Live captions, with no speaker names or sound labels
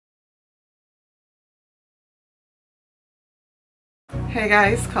Hey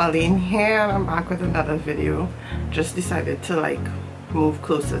guys, Colleen here, and I'm back with another video. Just decided to like move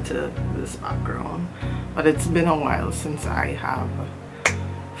closer to this background, but it's been a while since I have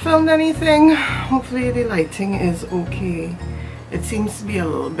filmed anything. Hopefully the lighting is okay. It seems to be a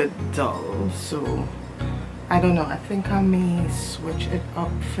little bit dull, so I don't know. I think I may switch it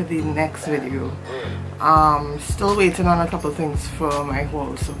up for the next video. Still waiting on a couple things for my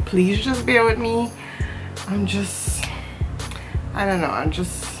haul, so please just bear with me. I don't know, I'm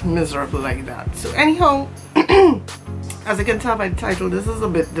just miserable like that. So anyhow, as you can tell by the title, this is a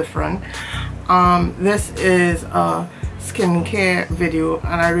bit different. This is a skincare video,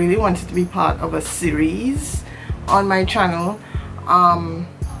 and I really wanted to be part of a series on my channel. A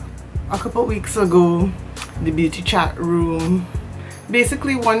couple weeks ago, the beauty chat room,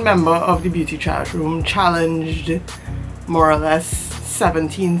 basically one member of the beauty chat room challenged more or less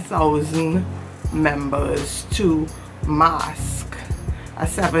 17,000 members to mask, a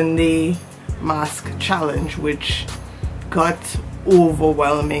 7-day mask challenge, which got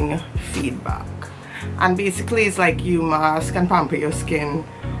overwhelming feedback. And basically it's like you mask and pamper your skin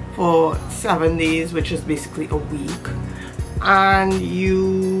for 7 days, which is basically a week, and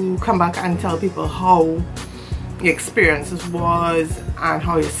you come back and tell people how the experiences was and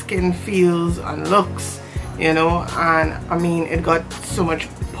how your skin feels and looks, you know. And I mean, it got so much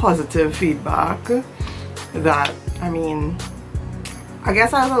positive feedback that, I mean, I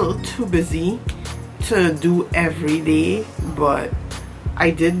guess I was a little too busy to do every day, but I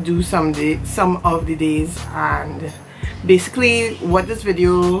did do some of the days. And basically what this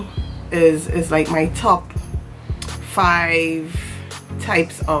video is like my top 5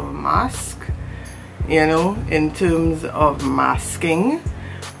 types of mask, you know, in terms of masking.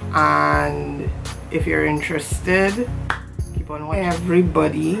 And if you're interested, keep on watching.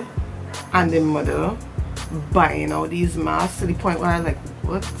 Everybody and their mother buying all these masks to the point where I like,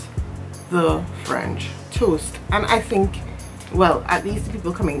 what the French toast. And I think, well, at least the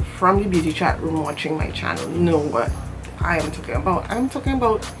people coming from the beauty chat room watching my channel know what I am talking about. I'm talking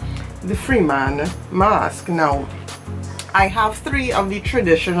about the FREEMAN'S mask. Now I have 3 of the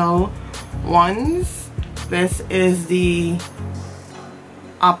traditional ones. This is the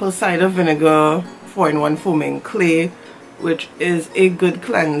apple cider vinegar 4-in-1 foaming clay, which is a good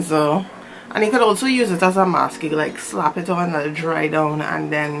cleanser. And you could also use it as a mask. You could like slap it on, let it dry down, and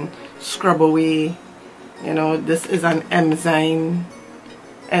then scrub away. You know, this is an enzyme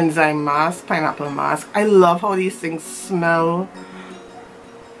mask, pineapple mask. I love how these things smell.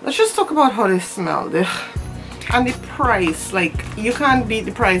 Let's just talk about how they smell. And the price, like, you can't beat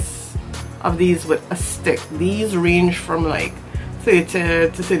the price of these with a stick. These range from like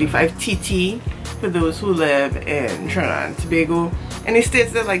 30 to 35 TT for those who live in Trinidad and Tobago. In the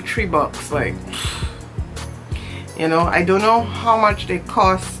States they're like $3, like, you know. I don't know how much they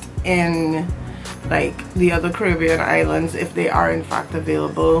cost in like the other Caribbean islands, if they are in fact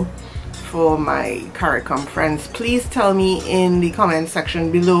available for my CARICOM friends. Please tell me in the comment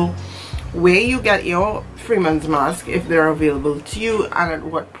section below where you get your FREEMAN'S mask, if they're available to you, and at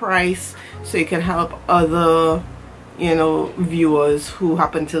what price, so you can help other, you know, viewers who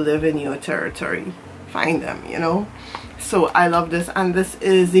happen to live in your territory find them, you know. So I love this, and this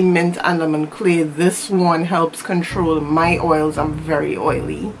is the mint and lemon clay. This one helps control my oils. I'm very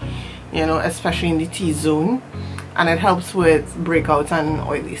oily, you know, especially in the T-zone, and it helps with breakouts and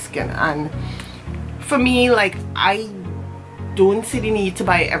oily skin. And for me, like, I don't see the need to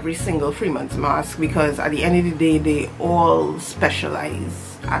buy every single FREEMAN'S mask, because at the end of the day they all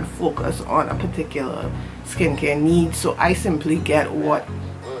specialize and focus on a particular skincare need. So I simply get what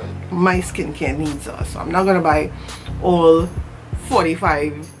my skincare needs are. So I'm not gonna buy all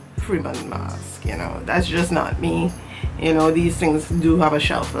 45 FREEMAN'S masks, you know. That's just not me. You know, these things do have a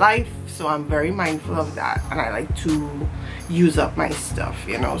shelf life, so I'm very mindful of that, and I like to use up my stuff,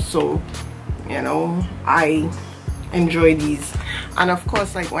 you know. So, you know, I enjoy these. And of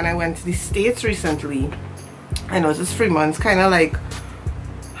course, like, when I went to the States recently, I noticed FREEMAN'S kind of like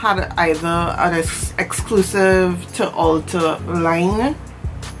had either an exclusive to ULTA line,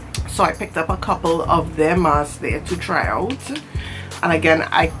 so I picked up a couple of their masks there to try out. And again,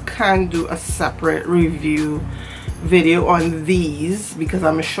 I can do a separate review video on these, because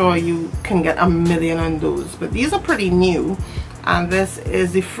I'm sure you can get a million on those, but these are pretty new. And this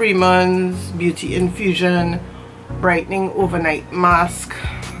is the FREEMAN'S Beauty Infusion Brightening Overnight Mask.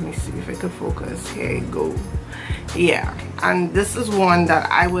 Let me see if I can focus. Here you go. Yeah, and this is one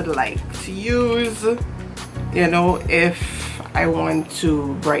that I would like to use, you know, if I want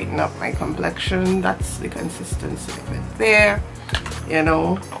to brighten up my complexion. That's the consistency of it there, you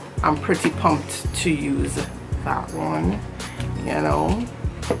know. I'm pretty pumped to use that one, you know.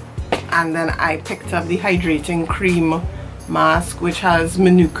 And then I picked up the Hydrating Cream Mask, which has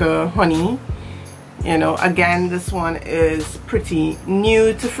Manuka Honey. You know, again, this one is pretty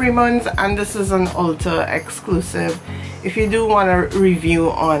new to FREEMAN'S, and this is an ULTA Exclusive. If you do want a review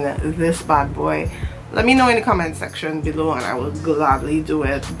on this bad boy, let me know in the comment section below and I will gladly do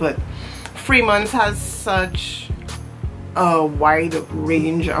it. But FREEMAN'S has such a wide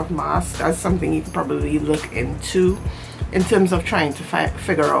range of masks. That's something you could probably look into in terms of trying to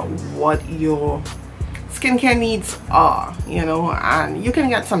figure out what your skincare needs are, you know, and you can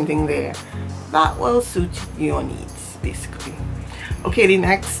get something there that will suit your needs, basically. Okay, the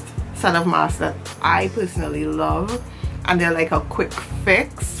next set of masks that I personally love, and they're like a quick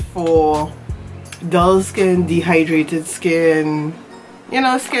fix for dull skin, dehydrated skin, you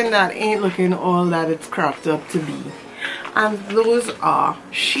know, skin that ain't looking all that it's cracked up to be. And those are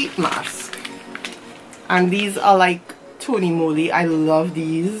sheet masks, and these are like Tony Moly. I love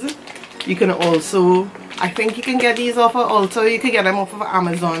these. You can also, I think you can get these off of ULTA. You can get them off of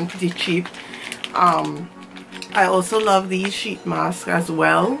Amazon pretty cheap. I also love these sheet masks as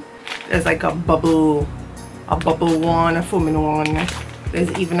well. There's like a bubble one, a foaming one.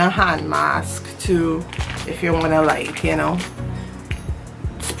 There's even a hand mask too, if you want to, like, you know,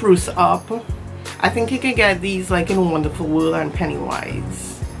 spruce up. I think you can get these like in Wonderful World and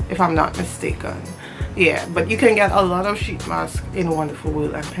Pennywise, if I'm not mistaken. Yeah, but you can get a lot of sheet masks in Wonderful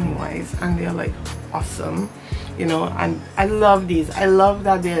World and Pennywise, and they're like awesome, you know. And I love these. I love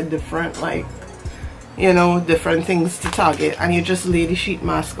that they're different, like, you know, different things to target. And you just lay the sheet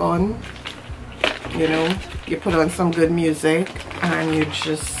mask on, you know, you put on some good music and you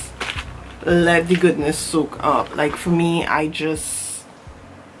just let the goodness soak up. Like for me, I just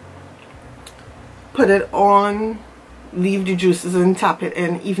put it on, leave the juices and tap it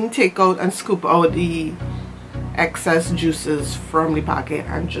in, even take out and scoop out the excess juices from the packet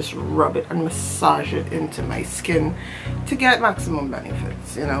and just rub it and massage it into my skin to get maximum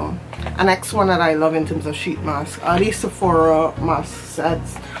benefits, you know. The next one that I love in terms of sheet masks are these Sephora mask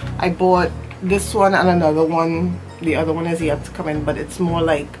sets. I bought this one and another one. The other one is yet to come in, but it's more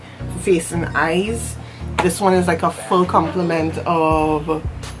like face and eyes. This one is like a full complement of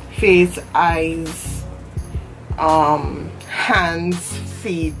face, eyes, hands,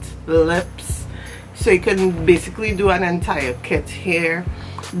 feet, lips, so you can basically do an entire kit here.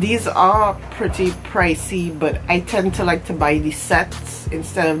 These are pretty pricey, but I tend to like to buy the sets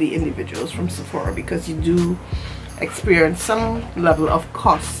instead of the individuals from Sephora because you do experience some level of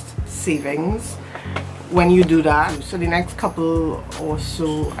cost savings when you do that. So the next couple or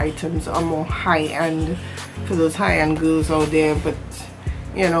so items are more high-end for those high-end girls out there, but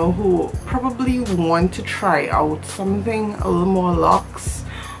you know, who probably want to try out something a little more luxe,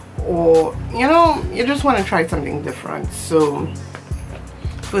 or you know, you just want to try something different. So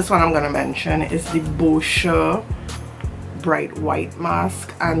first one I'm gonna mention is the BOSCIA Bright White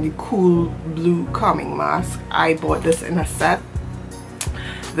Mask and the Cool Blue Calming Mask. I bought this in a set.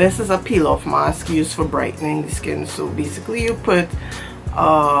 This is a peel-off mask used for brightening the skin. So basically you put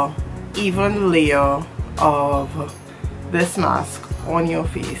a even layer of this mask on your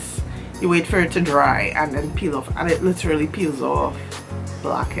face, you wait for it to dry and then peel off, and it literally peels off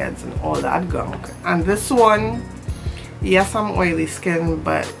blackheads and all that gunk. And this one, yes, I'm oily skin,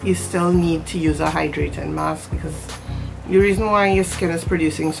 but you still need to use a hydrating mask because the reason why your skin is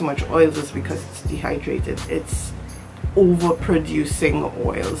producing so much oils is because it's dehydrated. It's overproducing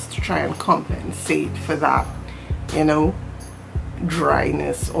oils to try and compensate for that, you know,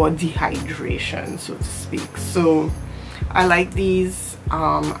 dryness or dehydration, so to speak. So I like these.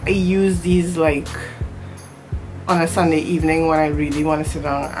 I use these like on a Sunday evening when I really want to sit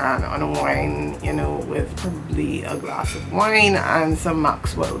down and unwind, you know, with probably a glass of wine and some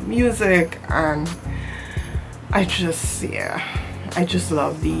Maxwell music, and I just, yeah, I just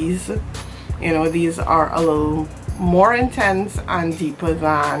love these. You know, these are a little more intense and deeper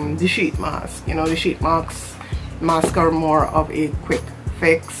than the sheet mask. You know, the sheet masks are more of a quick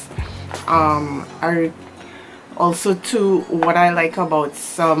fix. I also too, what I like about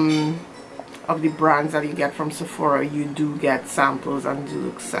some of the brands that you get from Sephora, you do get samples and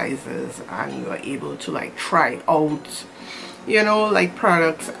deluxe sizes, and you are able to like try out, you know, like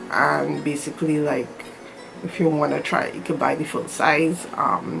products, and basically like if you want to try it, you can buy the full size.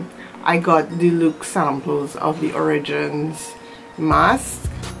 I got deluxe samples of the Origins mask.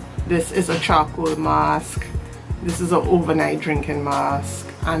 This is a charcoal mask, this is an overnight drinking mask,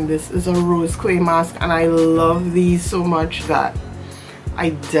 and this is a rose clay mask, and I love these so much that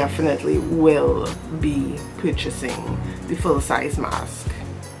I definitely will be purchasing the full size mask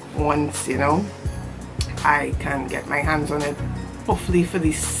once, you know, I can get my hands on it hopefully for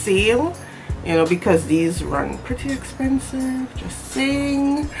the sale, you know, because these run pretty expensive, just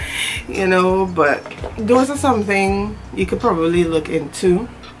saying, you know. But those are something you could probably look into.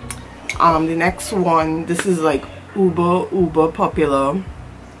 The next one, this is like uber popular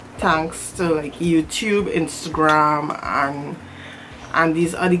thanks to like YouTube, Instagram, and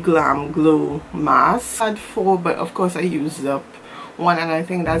these are the GLAMGLOW masks. I had 4, but of course I used up one, and I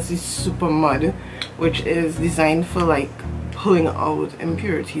think that's the Super Mud, which is designed for like pulling out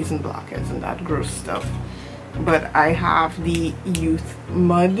impurities and blackheads and that gross stuff. But I have the Youth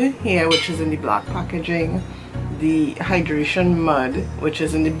Mud here, which is in the black packaging, the Hydration Mud, which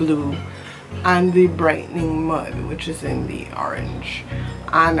is in the blue, and the Brightening Mud, which is in the orange.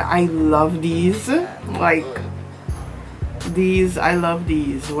 And I love these. Like these, I love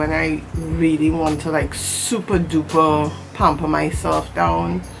these when I really want to like super duper pamper myself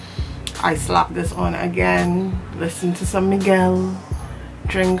down. I slap this on again, listen to some Miguel,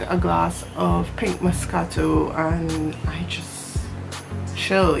 drink a glass of pink Moscato, and I just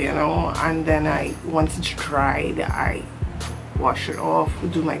chill, you know. And then once it's dried, I wash it off,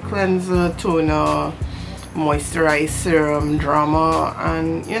 do my cleanser, toner, moisturize, serum, drama,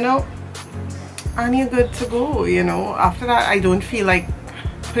 and you know, and you're good to go, you know. After that, I don't feel like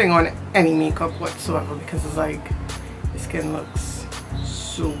putting on any makeup whatsoever, because it's like the skin looks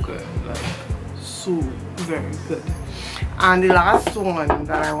so good, like so very good. And the last one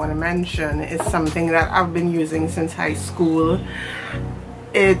that I want to mention is something that I've been using since high school.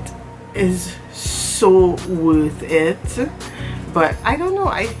 It is so worth it, but I don't know,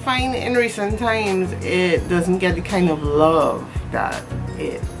 I find in recent times it doesn't get the kind of love that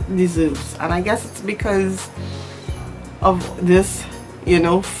it deserves, and I guess it's because of this, you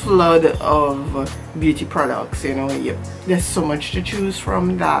know, flood of beauty products. You know, there's so much to choose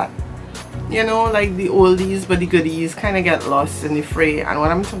from that, you know, like the oldies but the goodies kind of get lost in the fray. And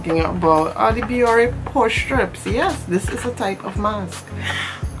what I'm talking about are the Biore pore strips. Yes, this is a type of mask.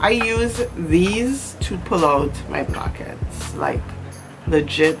 I use these to pull out my blackheads, like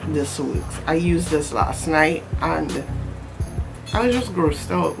legit. This works. I used this last night and I was just grossed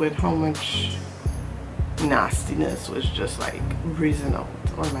out with how much nastiness was just like breezing out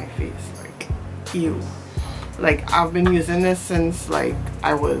on my face. Like, ew. Like, I've been using this since like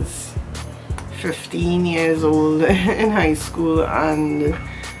I was 15 years old in high school, and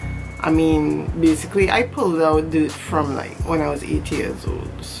I mean, basically I pulled out it from like when I was 8 years old.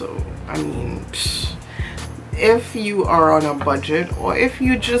 So I mean, if you are on a budget, or if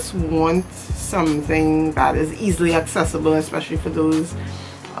you just want something that is easily accessible, especially for those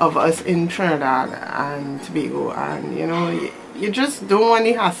of us in Trinidad and Tobago, and you know, you just don't want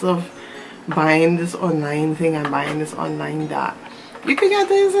the hassle of buying this online thing and buying this online that, you can get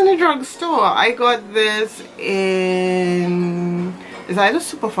this in a drugstore. I got this in, it's either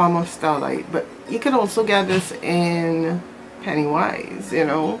Superfarm or Starlight, but you can also get this in Pennywise, you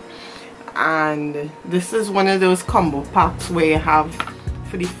know. And this is one of those combo packs where you have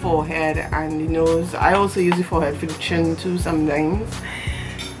for the forehead and the nose. I also use the forehead for the chin too sometimes,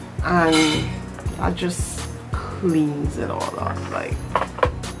 and that just cleans it all up. Like,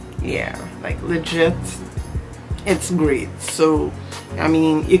 yeah, like legit, it's great. So I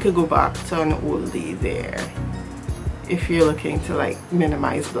mean, you could go back to an oldie there if you're looking to like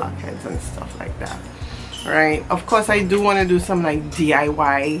minimize blackheads and stuff like that, right? Of course, I do want to do some like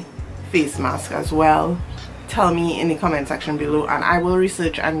DIY face mask as well. Tell me in the comment section below and I will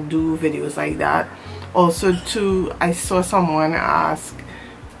research and do videos like that. Also too, I saw someone ask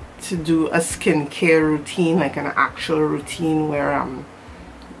to do a skincare routine, like an actual routine where I'm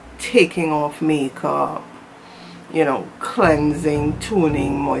taking off makeup, you know, cleansing,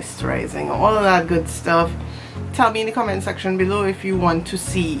 toning, moisturizing, all of that good stuff. Tell me in the comment section below if you want to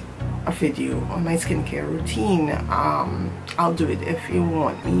see a video on my skincare routine. I'll do it if you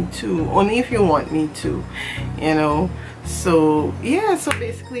want me to, only if you want me to, you know. So yeah, so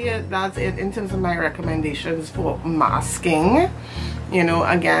basically that's it in terms of my recommendations for masking. You know,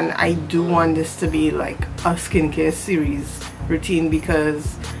 again, I do want this to be like a skincare series routine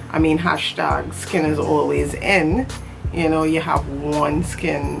because I mean, hashtag skin is always in. You know, you have one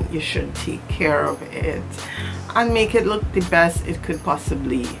skin, you should take care of it and make it look the best it could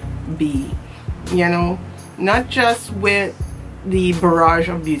possibly be, you know, not just with the barrage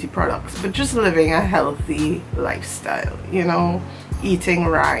of beauty products, but just living a healthy lifestyle, you know, eating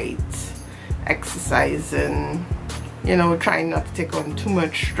right, exercising, you know, trying not to take on too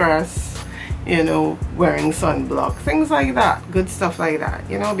much stress, you know, wearing sunblock, things like that, good stuff like that,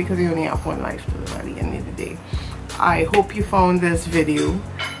 you know, because you only have one life to live at the end of the day. I hope you found this video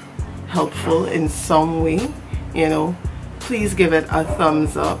helpful in some way, you know. please give it a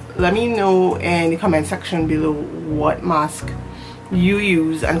thumbs up. Let me know in the comment section below what mask you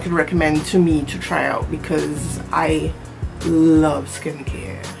use and could recommend to me to try out, because I love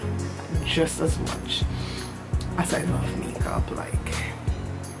skincare just as much as I love makeup. Like,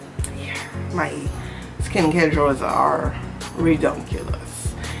 yeah, my skincare drawers are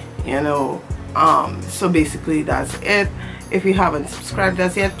ridiculous, you know. So basically that's it. If you haven't subscribed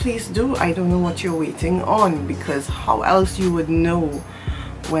as yet, please do. I don't know what you're waiting on, because how else you would know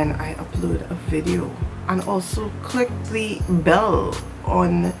when I upload a video. And also click the bell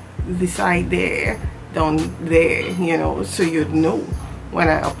on the side there, down there, you know, so you'd know when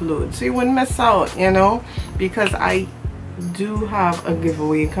I upload, so you wouldn't miss out, you know, because I do have a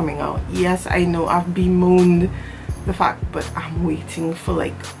giveaway coming out. Yes, I know I've bemoaned the fact, but I'm waiting for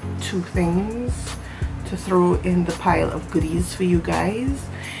like 2 things to throw in the pile of goodies for you guys,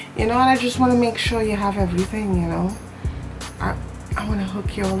 you know, and I just want to make sure you have everything, you know. I want to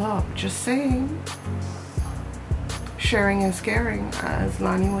hook you all up, just saying. Sharing is caring, as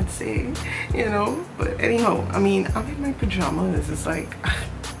Lani would say, you know. But anyhow, I mean, I'm in my pajamas. It's like,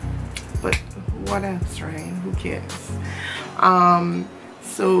 but what else, right? Who cares?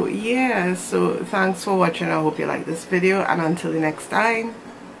 So yeah, so thanks for watching. I hope you like this video, and until the next time,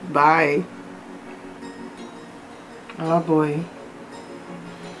 bye. Oh boy,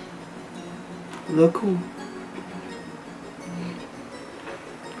 look who.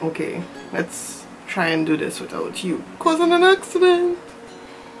 Okay, let's try and do this without you causing an accident.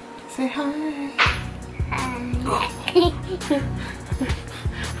 Say hi. Hi.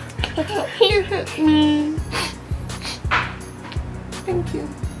 You hit me. Thank you.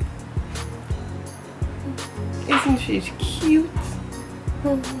 Isn't she cute?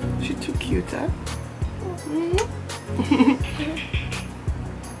 She's too cute, huh?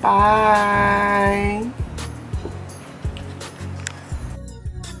 Bye.